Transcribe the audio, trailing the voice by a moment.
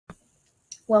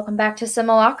Welcome back to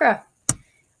Simulacra.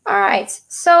 Alright,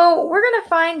 so we're gonna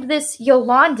find this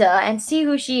Yolanda and see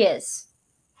who she is.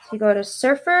 So we go to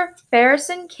Surfer, Ferris,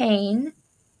 and Kane,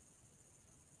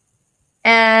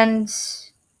 and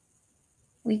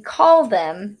we call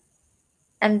them,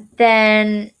 and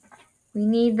then we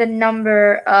need the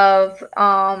number of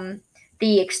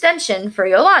the extension for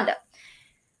Yolanda,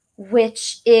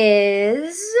 which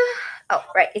is, oh,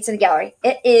 right, it's in the gallery.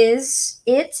 It is,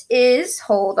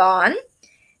 hold on.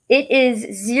 It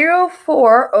is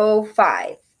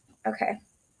 0405. Okay. I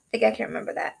think I can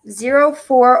remember that.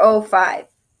 0405.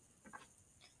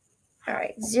 All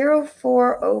right.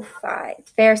 0405.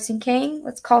 Ferris and Kane.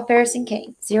 Let's call Ferris and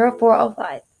Kane.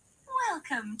 0405.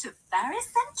 Welcome to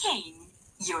Ferris and Kane,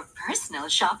 your personal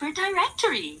shopper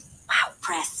directory. Wow.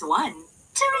 Press 1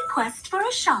 to request for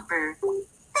a shopper.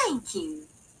 Thank you.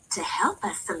 To help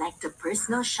us select a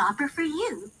personal shopper for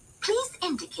you, please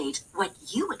indicate what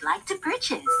you would like to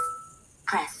purchase.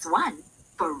 Press 1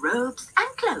 for robes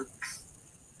and cloaks.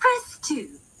 Press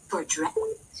 2 for dress.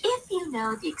 If you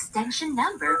know the extension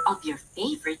number of your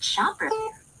favorite shopper.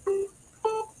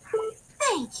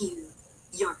 Thank you.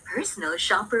 Your personal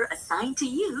shopper assigned to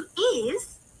you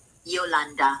is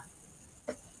Yolanda.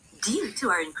 Due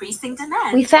to our increasing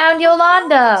demand, we found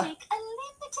Yolanda. Take a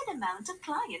limited amount of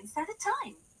clients at a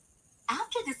time.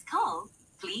 After this call,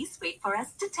 please wait for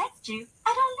us to text you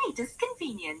at our latest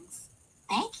convenience.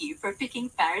 Thank you for picking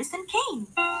Ferris and Kane.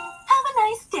 Have a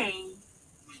nice day.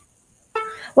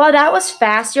 Well, that was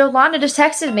fast. Yolanda just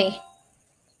texted me.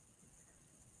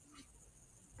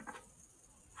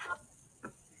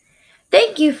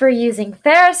 Thank you for using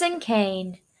Ferris and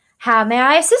Kane. How may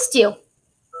I assist you?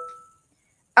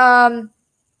 I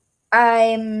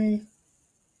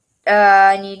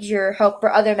need your help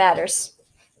for other matters.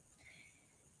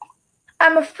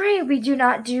 I'm afraid we do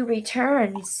not do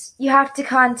returns. You have to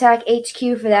contact HQ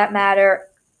for that matter.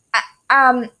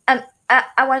 I'm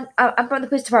from the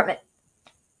police department.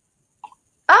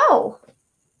 Oh.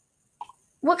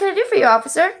 What can I do for you,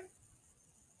 officer?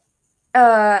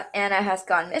 Anna has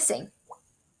gone missing.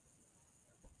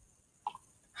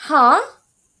 Huh?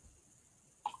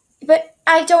 But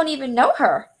I don't even know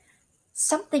her.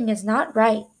 Something is not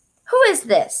right. Who is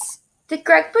this? Did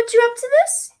Greg put you up to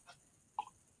this?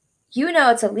 You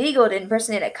know it's illegal to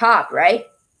impersonate a cop, right?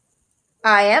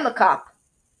 I am a cop.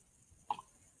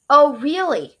 Oh,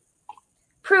 really?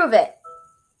 Prove it.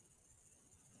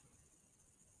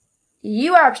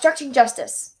 You are obstructing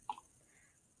justice.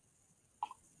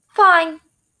 Fine.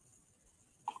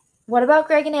 What about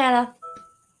Greg and Anna?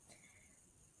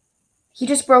 He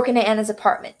just broke into Anna's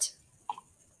apartment.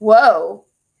 Whoa.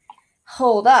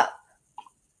 Hold up.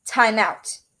 Time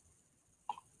out.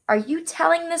 Are you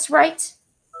telling this right?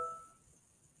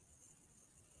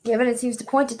 The evidence seems to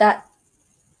point to that.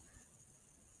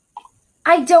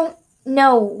 I don't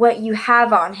know what you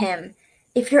have on him.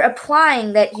 If you're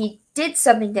implying that he did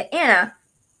something to Anna,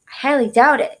 I highly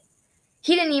doubt it.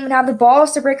 He didn't even have the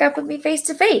balls to break up with me face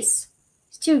to face.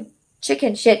 He's too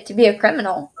chicken shit to be a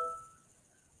criminal.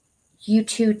 You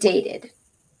two dated.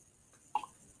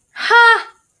 Ha!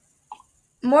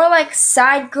 More like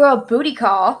side girl booty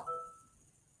call.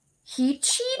 He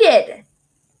cheated.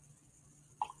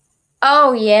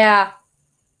 Oh, yeah.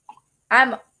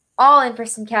 I'm all in for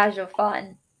some casual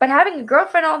fun. But having a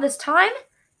girlfriend all this time?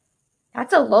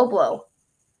 That's a low blow.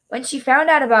 When she found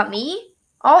out about me,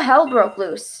 all hell broke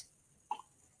loose.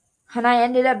 And I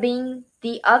ended up being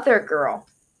the other girl.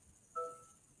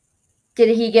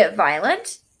 Did he get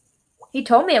violent? He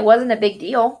told me it wasn't a big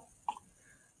deal.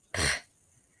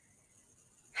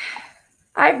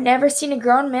 I've never seen a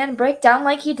grown man break down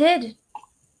like he did.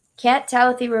 Can't tell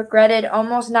if he regretted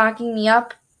almost knocking me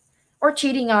up or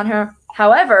cheating on her.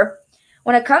 However,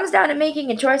 when it comes down to making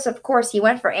a choice, of course, he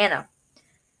went for Anna.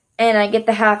 And I get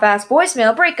the half-assed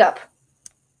voicemail breakup.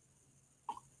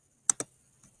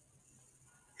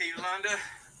 Hey, Yolanda,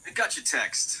 I got your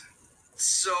text.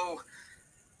 So,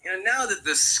 now that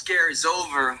the scare is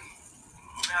over,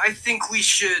 I think we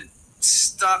should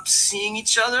stop seeing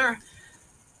each other,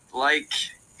 like,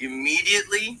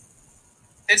 immediately.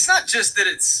 It's not just that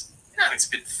it's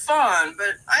been fun,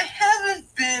 but I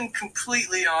haven't been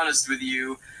completely honest with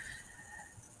you.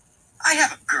 I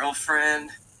have a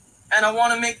girlfriend, and I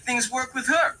want to make things work with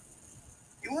her.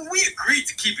 We agreed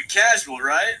to keep it casual,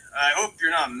 right? I hope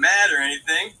you're not mad or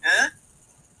anything, huh?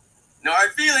 No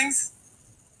hard feelings.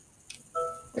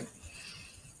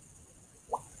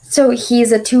 So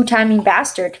he's a two-timing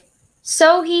bastard.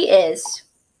 So he is.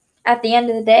 At the end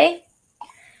of the day,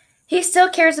 he still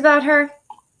cares about her.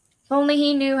 If only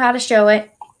he knew how to show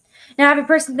it. Now, if a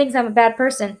person thinks I'm a bad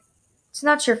person, it's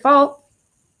not your fault.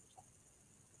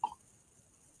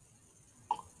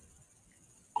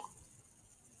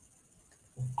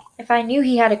 If I knew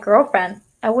he had a girlfriend,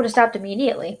 I would have stopped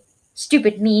immediately.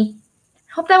 Stupid me.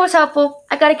 Hope that was helpful.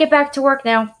 I gotta get back to work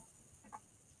now.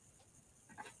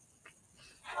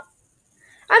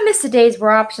 I miss the days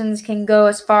where options can go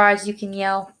as far as you can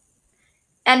yell.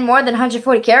 And more than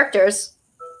 140 characters.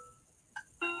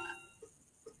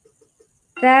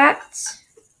 That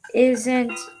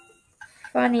isn't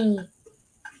funny,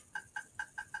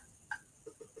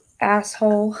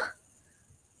 asshole.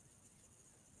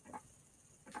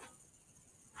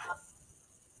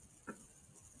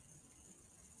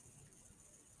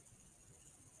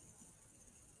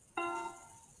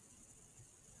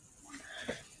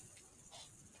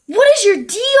 What is your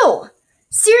deal?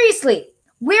 Seriously,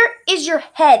 where is your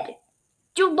head?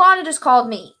 Yolanda just called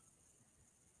me.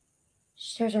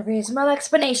 There's a reasonable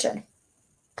explanation.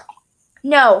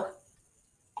 No,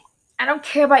 I don't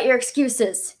care about your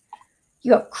excuses.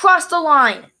 You have crossed the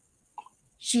line.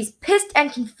 She's pissed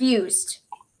and confused.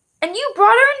 And you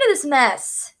brought her into this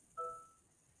mess.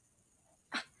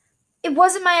 It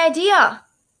wasn't my idea.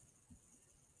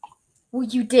 Well,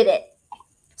 you did it.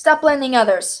 Stop blaming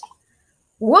others.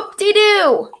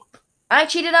 Whoop-de-doo! I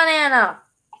cheated on Anna.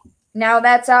 Now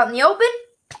that's out in the open,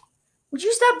 would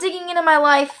you stop digging into my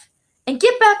life and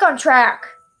get back on track?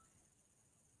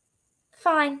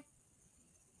 Fine.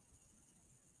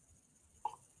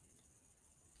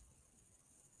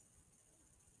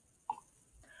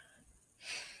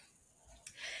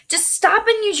 Just stop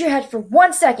and use your head for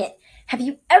 1 second. Have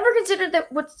you ever considered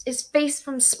that what his face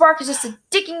from Spark is just a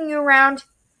dicking you around?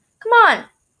 Come on.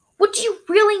 What do you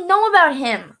really know about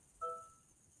him?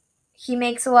 He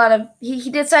makes a lot of... He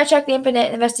did sidetrack the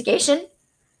infinite investigation.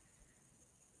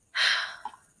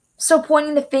 So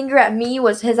pointing the finger at me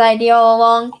was his idea all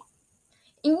along?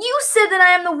 And you said that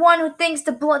I am the one who thinks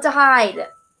to hide.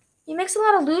 He makes a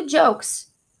lot of lewd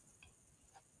jokes.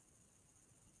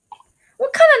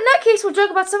 What kind of nutcase will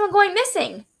joke about someone going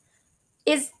missing?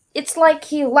 It's like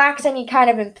he lacks any kind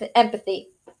of empathy.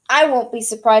 I won't be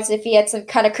surprised if he had some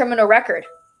kind of criminal record.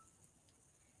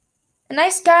 A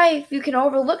nice guy if you can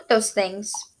overlook those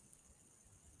things.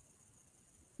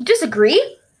 You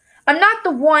disagree? I'm not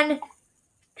the one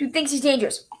who thinks he's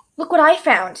dangerous. Look what I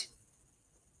found.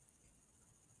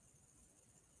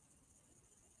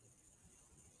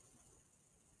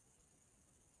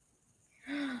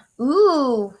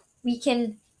 Ooh, we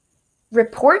can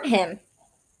report him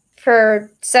for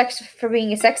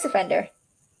being a sex offender.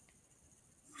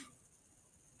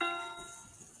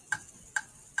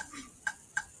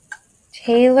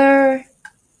 Taylor.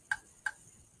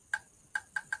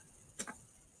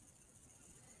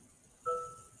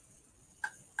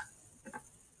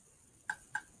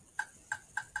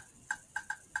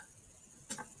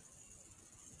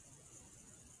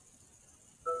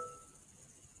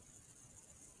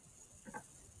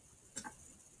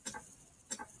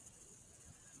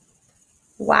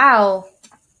 Wow.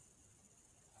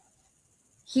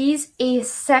 He's a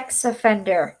sex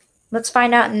offender. Let's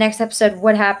find out in the next episode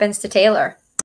what happens to Taylor.